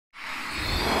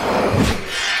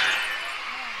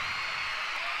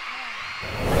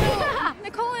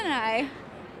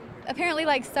apparently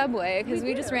like Subway, because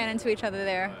we just ran into each other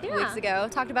there weeks ago.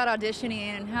 Talked about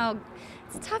auditioning and how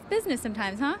it's a tough business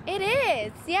sometimes, huh? It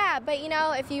is, yeah. But you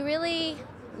know, if you really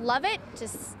love it,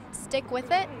 just stick with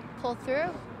it, pull through.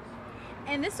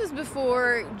 And this was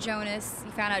before Jonas,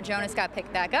 you found out Jonas got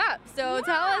picked back up. So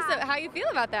tell us how you feel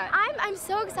about that. I'm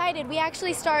so excited. We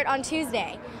actually start on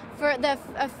Tuesday for the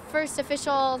first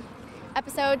official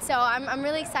episode, so I'm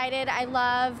really excited. I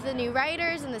love the new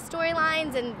writers and the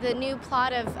storylines and the new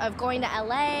plot of going to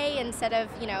LA instead of,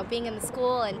 you know, being in the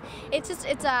school, and it's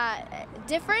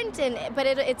different, but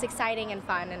it's exciting and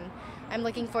fun, and I'm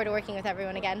looking forward to working with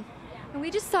everyone again. And we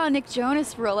just saw Nick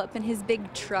Jonas roll up in his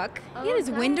big truck. He had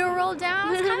his window rolled down.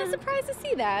 I was kind of surprised to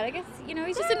see that. I guess, you know,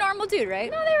 he's just a normal dude,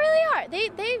 right? No, they really are.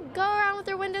 They go around with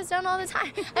their windows down all the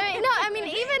time. I mean,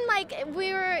 even like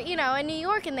we were, you know, in New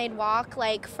York, and they'd walk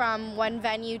like from one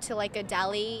venue to like a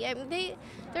deli. I mean,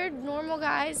 they're normal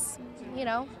guys, you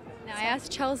know. Now, I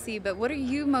asked Chelsea, but what are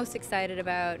you most excited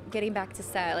about getting back to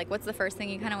set? Like, what's the first thing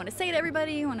you kind of want to say to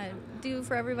everybody, you want to do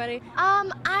for everybody?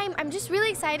 I'm just really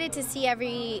excited to see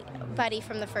everybody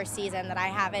from the first season that I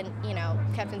haven't, you know,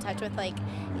 kept in touch with. Like,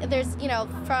 there's, you know,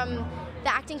 from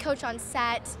the acting coach on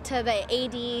set to the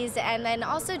ADs, and then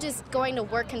also just going to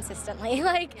work consistently,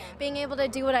 like being able to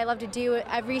do what I love to do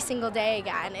every single day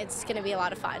again. It's going to be a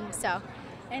lot of fun, so.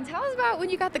 And tell us about when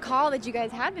you got the call that you guys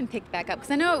had been picked back up,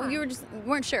 because I know you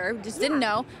weren't sure, just didn't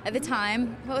know at the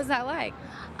time. What was that like?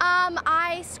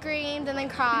 I screamed and then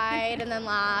cried and then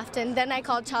laughed, and then I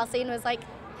called Chelsea and was like,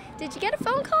 "Did you get a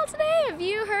phone call today? Have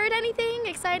you heard anything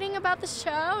exciting about the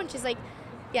show?" And she's like,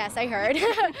 "Yes, I heard."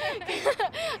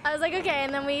 I was like, "Okay,"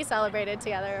 and then we celebrated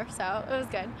together, so it was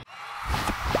good.